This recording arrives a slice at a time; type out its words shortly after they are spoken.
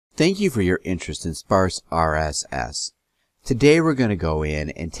Thank you for your interest in Sparse RSS. Today we're going to go in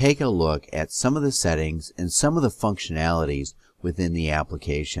and take a look at some of the settings and some of the functionalities within the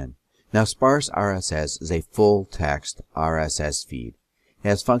application. Now, Sparse RSS is a full text RSS feed. It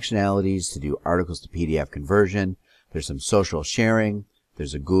has functionalities to do articles to PDF conversion. There's some social sharing.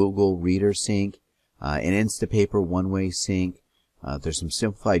 There's a Google Reader sync, an Instapaper one-way sync. There's some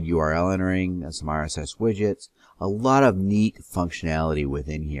simplified URL entering, some RSS widgets, a lot of neat functionality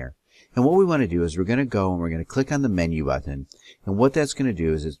within here. And what we want to do is we're going to go and we're going to click on the menu button. And what that's going to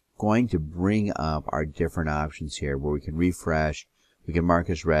do is it's going to bring up our different options here where we can refresh, we can mark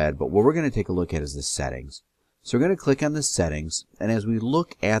as read, but what we're going to take a look at is the settings. So we're going to click on the settings, and as we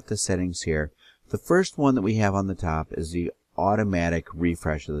look at the settings here, the first one that we have on the top is the automatic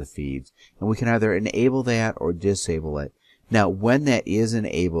refresh of the feeds. And we can either enable that or disable it. Now, when that is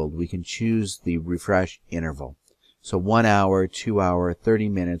enabled, we can choose the refresh interval. So 1 hour, 2 hour, 30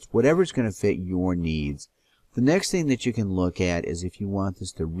 minutes, whatever's going to fit your needs. The next thing that you can look at is if you want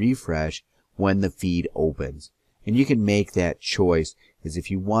this to refresh when the feed opens. And you can make that choice, is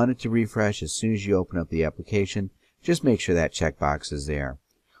if you want it to refresh as soon as you open up the application, just make sure that checkbox is there.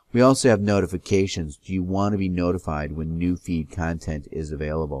 We also have notifications. Do you want to be notified when new feed content is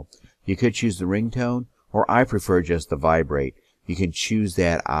available? You could choose the ringtone, or I prefer just the vibrate. You can choose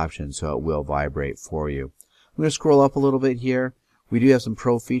that option so it will vibrate for you. I'm going to scroll up a little bit here. We do have some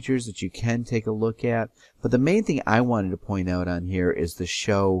pro features that you can take a look at, but the main thing I wanted to point out on here is the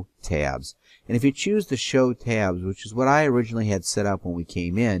show tabs. And if you choose the show tabs, which is what I originally had set up when we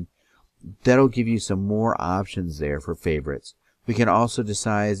came in, that'll give you some more options there for favorites. We can also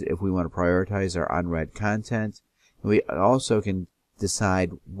decide if we want to prioritize our unread content. We also can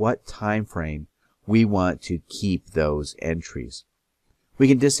decide what time frame we want to keep those entries. We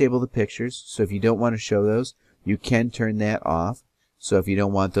can disable the pictures, so if you don't want to show those, you can turn that off. So if you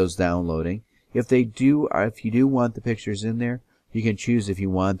don't want those downloading, if you do want the pictures in there, you can choose if you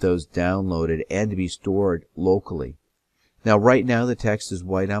want those downloaded and to be stored locally. Now right now the text is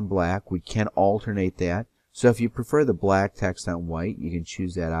white on black. We can alternate that. So if you prefer the black text on white, you can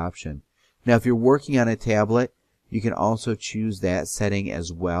choose that option. Now if you're working on a tablet, you can also choose that setting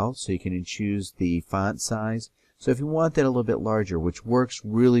as well. So you can choose the font size. So if you want that a little bit larger, which works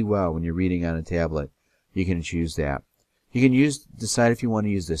really well when you're reading on a tablet, you can choose that. You can decide if you want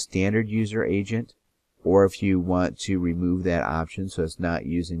to use the standard user agent or if you want to remove that option so it's not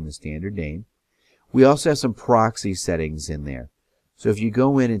using the standard name. We also have some proxy settings in there. So if you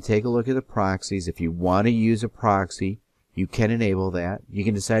go in and take a look at the proxies, if you want to use a proxy, you can enable that. You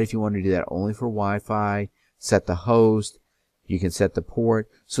can decide if you want to do that only for Wi-Fi, set the host, you can set the port.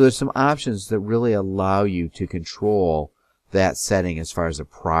 So there's some options that really allow you to control that setting as far as a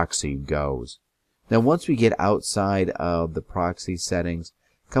proxy goes. Now once we get outside of the proxy settings,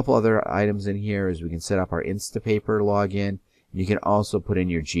 a couple other items in here is we can set up our Instapaper login. You can also put in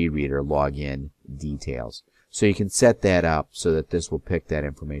your G-Reader login details. So you can set that up so that this will pick that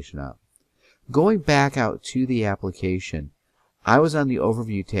information up. Going back out to the application, I was on the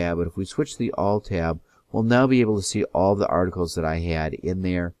Overview tab, but if we switch to the All tab, we'll now be able to see all the articles that I had in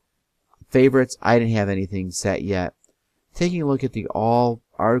there. Favorites, I didn't have anything set yet. Taking a look at the All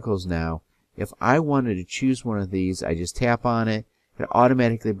articles now, if I wanted to choose one of these, I just tap on it. It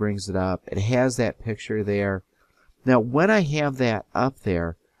automatically brings it up. It has that picture there. Now, when I have that up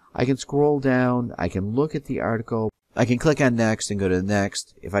there, I can scroll down. I can look at the article. I can click on Next and go to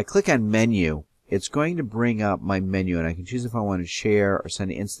Next. If I click on Menu, it's going to bring up my menu, and I can choose if I want to share or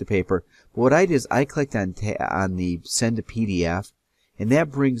send to Instapaper. But what I did is I clicked on the Send to PDF, and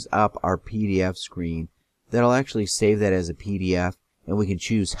that brings up our PDF screen. That'll actually save that as a PDF, and we can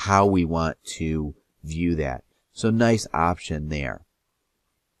choose how we want to view that. So nice option there.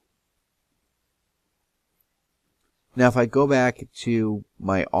 Now if I go back to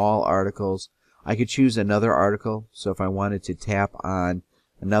my all articles, I could choose another article. So if I wanted to tap on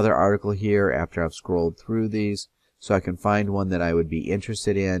another article here after I've scrolled through these, so I can find one that I would be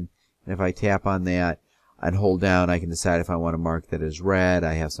interested in, and if I tap on that and hold down, I can decide if I want to mark that as read.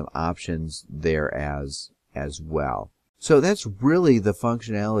 I have some options there as well. So that's really the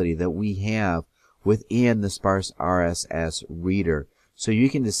functionality that we have within the Sparse RSS reader. So you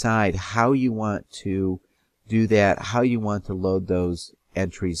can decide how you want to do that, how you want to load those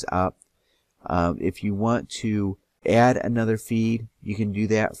entries up. If you want to add another feed, you can do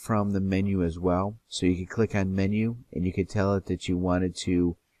that from the menu as well. So you can click on Menu and you can tell it that you wanted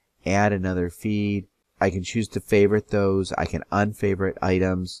to add another feed. I can choose to favorite those. I can unfavorite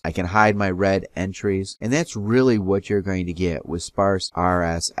items. I can hide my read entries. And that's really what you're going to get with Sparse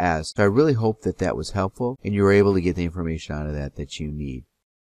RSS. So I really hope that that was helpful and you were able to get the information out of that you need.